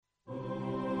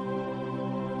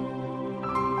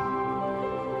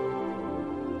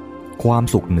ความ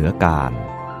สุขเหนือการ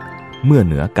เมื่อเ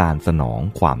หนือการสนอง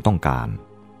ความต้องการ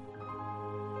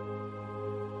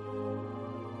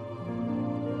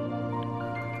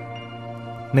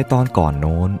ในตอนก่อนโ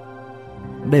น้น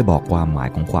ได้บอกความหมาย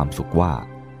ของความสุขว่า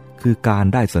คือการ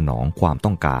ได้สนองความ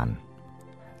ต้องการ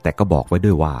แต่ก็บอกไว้ด้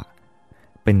วยว่า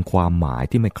เป็นความหมาย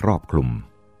ที่ไม่ครอบคลุม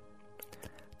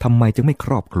ทำไมจึงไม่ค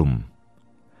รอบคลุม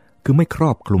คือไม่คร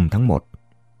อบคลุมทั้งหมด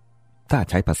ถ้า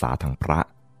ใช้ภาษาทางพระ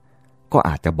ก็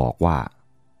อาจจะบอกว่า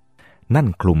นั่น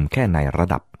คลุมแค่ในระ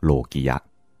ดับโลกิยะ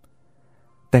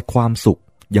แต่ความสุข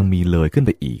ยังมีเลยขึ้นไ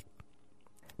ปอีก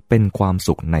เป็นความ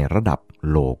สุขในระดับ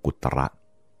โลกุตระ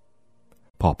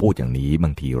พอพูดอย่างนี้บา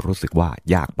งทีรู้สึกว่า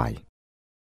ยากไป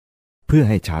เพื่อ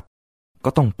ให้ชัดก็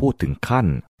ต้องพูดถึงขั้น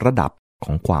ระดับข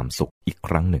องความสุขอีกค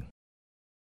รั้งหนึ่ง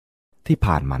ที่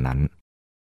ผ่านมานั้น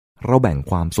เราแบ่ง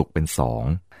ความสุขเป็นสอง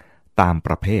ตามป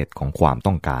ระเภทของความ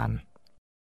ต้องการ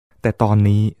แต่ตอน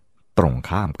นี้ตรง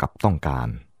ข้ามกับต้องการ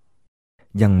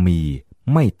ยังมี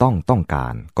ไม่ต้องกา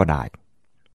รก็ได้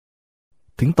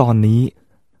ถึงตอนนี้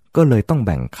ก็เลยต้องแ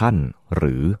บ่งขั้นห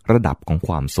รือระดับของค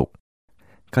วามสุข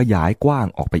ขยายกว้าง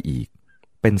ออกไปอีก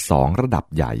เป็นสองระดับ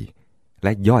ใหญ่แล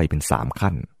ะย่อยเป็นสาม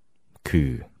ขั้นคื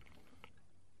อ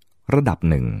ระดับ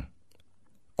หนึ่ง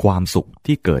ความสุข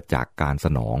ที่เกิดจากการส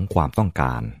นองความต้องก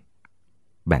าร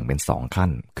แบ่งเป็นสองขั้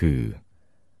นคือ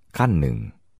ขั้นหนึ่ง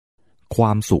คว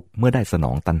ามสุขเมื่อได้สน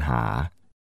องตัณหา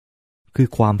คือ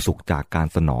ความสุขจากการ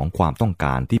สนองความต้องก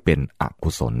ารที่เป็นอ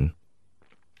กุศล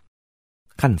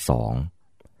ขั้นสอง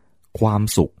ความ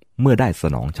สุขเมื่อได้ส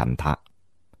นองฉันทะ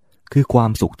คือควา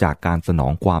มสุขจากการสนอ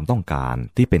งความต้องการ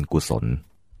ที่เป็นกุศล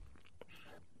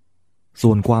ส่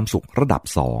วนความสุขระดับ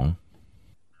สอง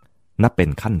นับเป็น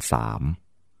ขั้นสาม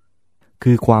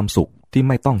คือความสุขที่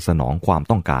ไม่ต้องสนองความ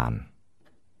ต้องการ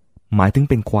หมายถึง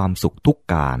เป็นความสุขทุก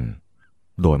การ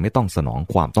โดยไม่ต้องสนอง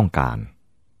ความต้องการ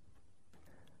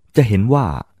จะเห็นว่า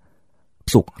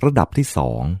สุขระดับที่ส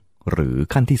องหรือ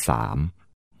ขั้นที่สาม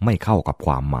ไม่เข้ากับค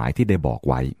วามหมายที่ได้บอก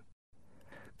ไว้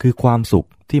คือความสุข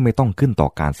ที่ไม่ต้องขึ้นต่อ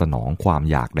การสนองความ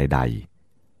อยากใด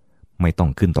ๆไม่ต้อ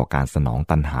งขึ้นต่อการสนอง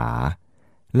ตัณหา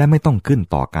และไม่ต้องขึ้น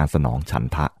ต่อการสนองฉัน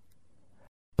ทะ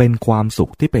เป็นความสุ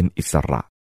ขที่เป็นอิสระ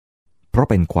เพราะ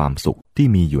เป็นความสุขที่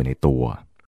มีอยู่ในตัว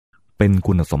เป็น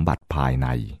คุณสมบัติภายใน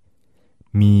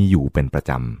มีอยู่เป็นประ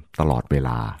จำตลอดเวล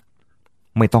า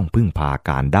ไม่ต้องพึ่งพาก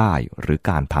ารได้หรือ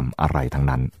การทำอะไรทั้ง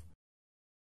นั้น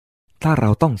ถ้าเรา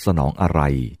ต้องสนองอะไร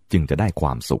จึงจะได้คว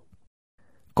ามสุข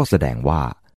ก็แสดงว่า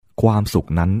ความสุข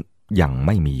นั้นยังไ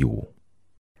ม่มีอยู่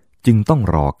จึงต้อง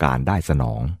รอการได้สน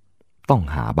องต้อง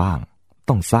หาบ้าง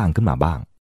ต้องสร้างขึ้นมาบ้าง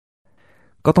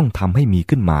ก็ต้องทำให้มี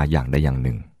ขึ้นมาอย่างใดอย่างห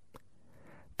นึ่ง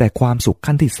แต่ความสุข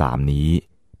ขั้นที่สามนี้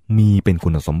มีเป็นคุ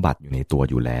ณสมบัติอยู่ในตัว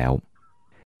อยู่แล้ว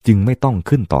จึงไม่ต้อง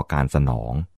ขึ้นต่อการสนอ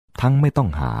งทั้งไม่ต้อง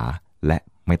หาและ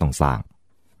ไม่ต้องสร้าง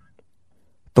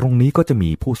ตรงนี้ก็จะมี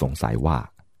ผู้สงสัยว่า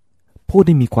ผู้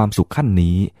ที่มีความสุขขั้น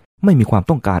นี้ไม่มีความ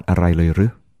ต้องการอะไรเลยหรื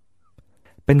อ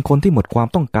เป็นคนที่หมดความ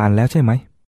ต้องการแล้วใช่ไหม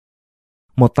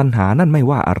หมดตัณหานั่นไม่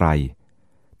ว่าอะไร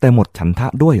แต่หมดฉันทะ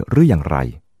ด้วยหรืออย่างไร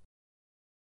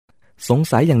สง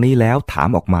สัยอย่างนี้แล้วถาม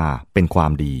ออกมาเป็นควา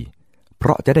มดีเพร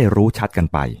าะจะได้รู้ชัดกัน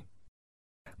ไป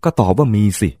ก็ตอบว่ามี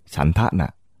สิฉันทะน่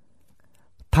ะ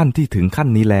ท่านที่ถึงขั้น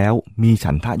นี้แล้วมี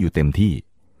ฉันทะอยู่เต็มที่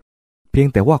เพียง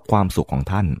แต่ว่าความสุขของ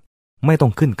ท่านไม่ต้อ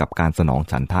งขึ้นกับการสนอง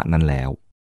ฉันทะนั้นแล้ว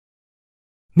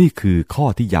นี่คือข้อ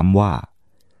ที่ย้ำว่า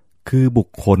คือบุค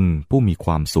คลผู้มีค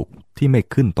วามสุขที่ไม่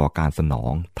ขึ้นต่อการสนอ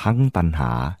งทั้งตัณห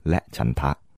าและฉันท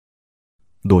ะ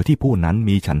โดยที่ผู้นั้น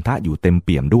มีฉันทะอยู่เต็มเ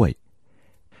ปี่ยมด้วย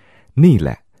นี่แห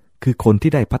ละคือคน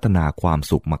ที่ได้พัฒนาความ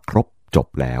สุขมาครบจบ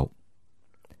แล้ว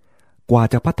กว่า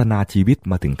จะพัฒนาชีวิต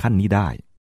มาถึงขั้นนี้ได้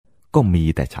ก็มี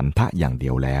แต่ฉันทะอย่างเดี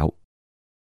ยวแล้ว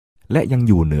และยัง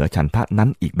อยู่เหนือฉันทะนั้น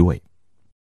อีกด้วย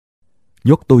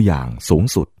ยกตัวอย่างสูง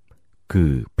สุดคื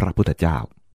อพระพุทธเจ้า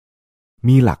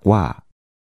มีหลักว่า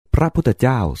พระพุทธเ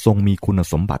จ้าทรงมีคุณ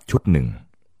สมบัติชุดหนึ่ง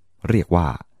เรียกว่า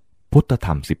พุทธธร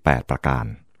รม18ประการ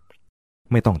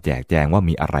ไม่ต้องแจกแจงว่า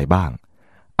มีอะไรบ้าง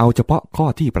เอาเฉพาะข้อ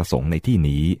ที่ประสงค์ในที่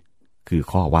นี้คือ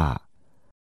ข้อว่า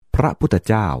พระพุทธ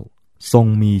เจ้าทรง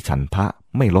มีฉันทะ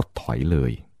ไม่ลดถอยเล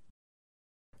ย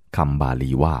คำบา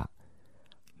ลีว่า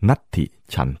นัตถิ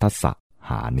ฉันทสะ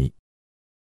หานิ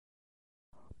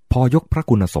พอยกพระ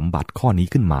คุณสมบัติข้อนี้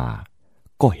ขึ้นมา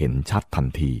ก็เห็นชัดทัน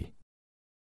ที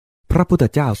พระพุทธ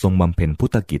เจ้าทรงบำเพ็ญพุท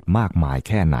ธกิจมากมายแ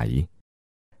ค่ไหน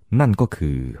นั่นก็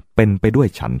คือเป็นไปด้วย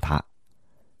ฉันทะ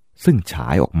ซึ่งฉา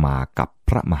ยออกมากับพ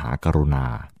ระมหากรุณา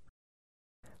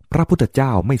พระพุทธเจ้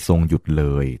าไม่ทรงหยุดเล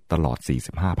ยตลอด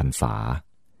45พรรษา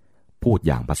พูดอ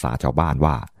ย่างภาษาชาวบ้าน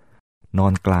ว่านอ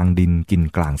นกลางดินกิน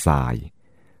กลางทราย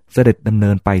เสด็จดำเนิ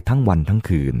นไปทั้งวันทั้ง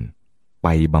คืนไป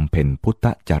บำเพ็ญพุทธ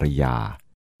จริยา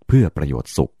พื่อประโยช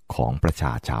น์สุขของประช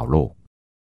าชาวโลก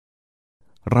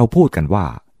เราพูดกันว่า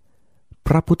พ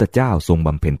ระพุทธเจ้าทรงบ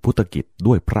ำเพ็ญพุทธกิจ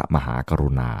ด้วยพระมหาก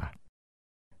รุณา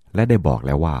และได้บอกแ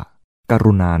ล้วว่าก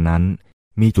รุณานั้น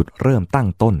มีจุดเริ่มตั้ง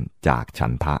ต้นจากฉั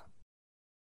นทะ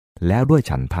แล้วด้วย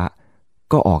ฉันทะ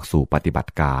ก็ออกสู่ปฏิบั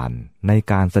ติการใน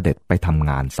การเสด็จไปทำ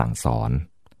งานสั่งสอน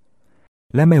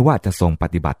และไม่ว่าจะทรงป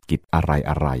ฏิบัติกิจอะไ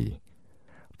ร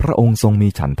พระองค์ทรงมี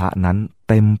ฉันทะนั้น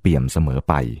เต็มเปี่ยมเสมอ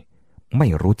ไปไม่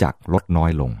รู้จักลดน้อ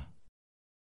ยลง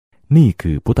นี่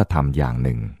คือพุทธธรรมอย่างห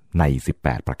นึ่งใน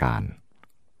18ประการ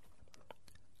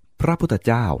พระพุทธเ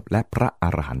จ้าและพระอ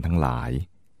รหันต์ทั้งหลาย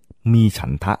มีฉั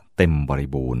นทะเต็มบริ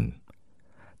บูรณ์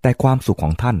แต่ความสุขข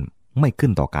องท่านไม่ขึ้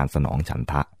นต่อการสนองฉัน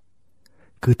ทะ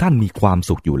คือท่านมีความ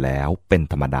สุขอยู่แล้วเป็น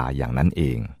ธรรมดาอย่างนั้นเอ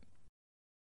ง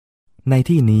ใน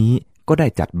ที่นี้ก็ได้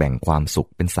จัดแบ่งความสุข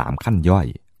เป็น3ขั้นย่อย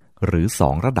หรือ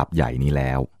2ระดับใหญ่นี้แ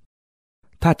ล้ว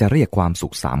ถ้าจะเรียกความสุ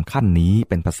ข3ขั้นนี้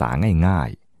เป็นภาษาง่าย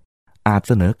ๆอาจเ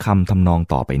สนอคำทำนอง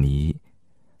ต่อไปนี้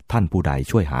ท่านผู้ใด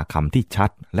ช่วยหาคำที่ชัด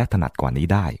และถนัดกว่านี้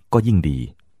ได้ก็ยิ่งดี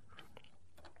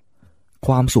ค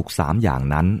วามสุข3อย่าง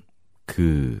นั้นคื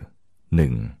อ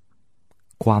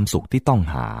 1. ความสุขที่ต้อง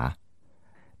หา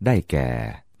ได้แก่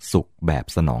สุขแบบ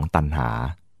สนองตัณหา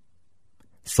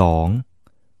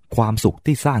 2. ความสุข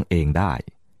ที่สร้างเองไ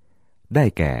ด้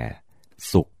แก่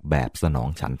สุขแบบสนอง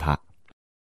ฉันทะ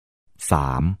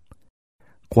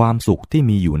 3. ความสุขที่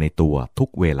มีอยู่ในตัวทุก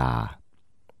เวลา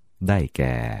ได้แ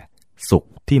ก่สุข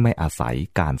ที่ไม่อาศัย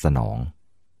การสนอง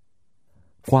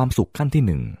ความสุขขั้นที่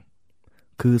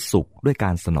1คือสุขด้วยก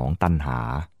ารสนองตัณหา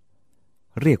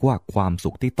เรียกว่าความสุ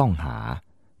ขที่ต้องหา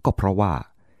ก็เพราะว่า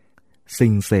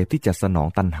สิ่งเสพที่จะสนอง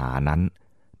ตัณหานั้น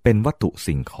เป็นวัตถุ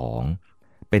สิ่งของ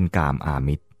เป็นกามอา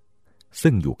มิส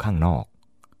ซึ่งอยู่ข้างนอก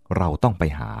เราต้องไป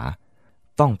หา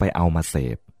ต้องไปเอามาเส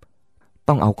พ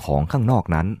ต้องเอาของข้างนอก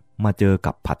นั้นมาเจอ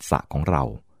กับผัสสะของเรา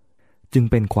จึง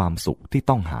เป็นความสุขที่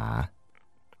ต้องหา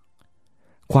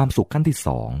ความสุขขั้นที่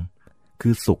2คื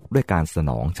อสุขด้วยการส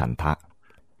นองฉันทะ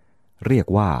เรียก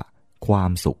ว่าควา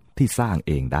มสุขที่สร้างเ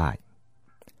องได้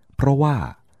เพราะว่า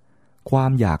ควา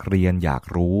มอยากเรียนอยาก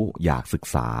รู้อยากศึก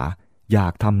ษาอยา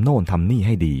กทำโน่นทำนี่ใ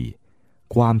ห้ดี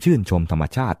ความชื่นชมธรรม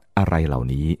ชาติอะไรเหล่า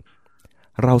นี้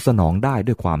เราสนองได้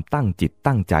ด้วยความตั้งจิต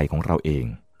ตั้งใจของเราเอง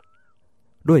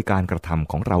ด้วยการกระท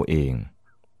ำของเราเอง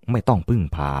ไม่ต้องพึ่ง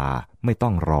พาไม่ต้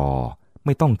องรอไ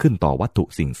ม่ต้องขึ้นต่อวัตถุ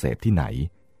สิ่งเสพที่ไหน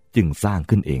จึงสร้าง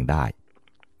ขึ้นเองได้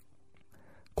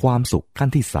ความสุขขั้น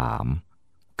ที่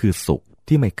3คือสุข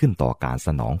ที่ไม่ขึ้นต่อการส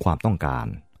นองความต้องการ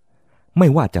ไม่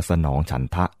ว่าจะสนองฉัน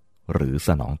ทะหรือส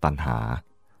นองตัณหา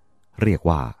เรียก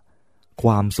ว่าคว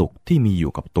ามสุขที่มีอ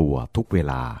ยู่กับตัวทุกเว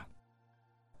ลา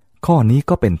ข้อนี้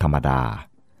ก็เป็นธรรมดา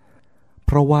เ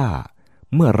พราะว่า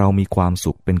เมื่อเรามีความ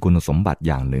สุขเป็นคุณสมบัติ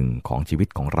อย่างหนึ่งของชีวิต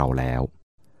ของเราแล้ว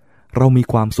เรามี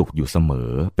ความสุขอยู่เสม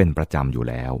อเป็นประจำอยู่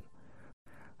แล้ว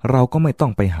เราก็ไม่ต้อ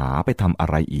งไปหาไปทำอะ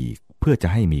ไรอีกเพื่อจะ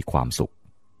ให้มีความสุข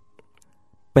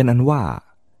เป็นอันว่า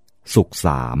สุข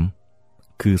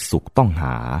3คือสุขต้องห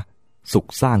าสุข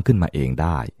สร้างขึ้นมาเองไ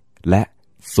ด้และ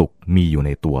สุขมีอยู่ใน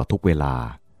ตัวทุกเวลา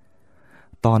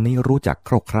ตอนนี้รู้จัก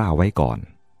คร่าวๆไว้ก่อน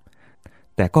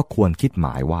แต่ก็ควรคิดหม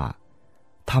ายว่า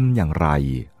ทำอย่างไร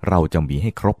เราจะมีให้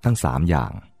ครบทั้ง3อย่า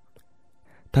ง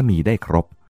ถ้ามีได้ครบ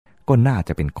ก็น่าจ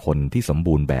ะเป็นคนที่สม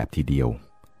บูรณ์แบบทีเดียว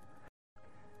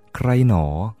ใครหนอ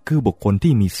คือบุคคล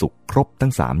ที่มีสุขครบทั้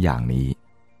ง3อย่างนี้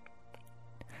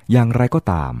อย่างไรก็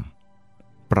ตาม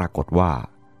ปรากฏว่า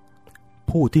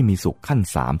ผู้ที่มีสุขขั้น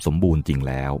3สมบูรณ์จริง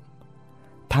แล้ว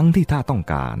ทั้งที่ถ้าต้อง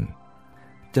การ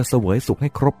จะเสวยสุขให้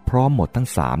ครบพร้อมหมดทั้ง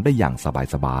3ได้อย่าง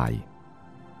สบาย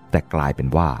ๆแต่กลายเป็น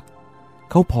ว่า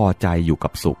เขาพอใจอยู่กั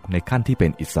บสุขในขั้นที่เป็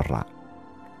นอิสระ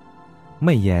ไ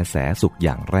ม่แยแสสุขอ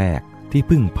ย่างแรกที่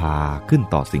พึ่งพาขึ้น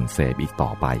ต่อสิ่งเสพอีกต่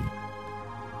อไป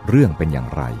เรื่องเป็นอย่าง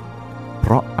ไรเพ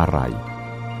ราะอะไร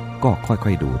ก็ค่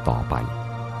อยๆดูต่อไป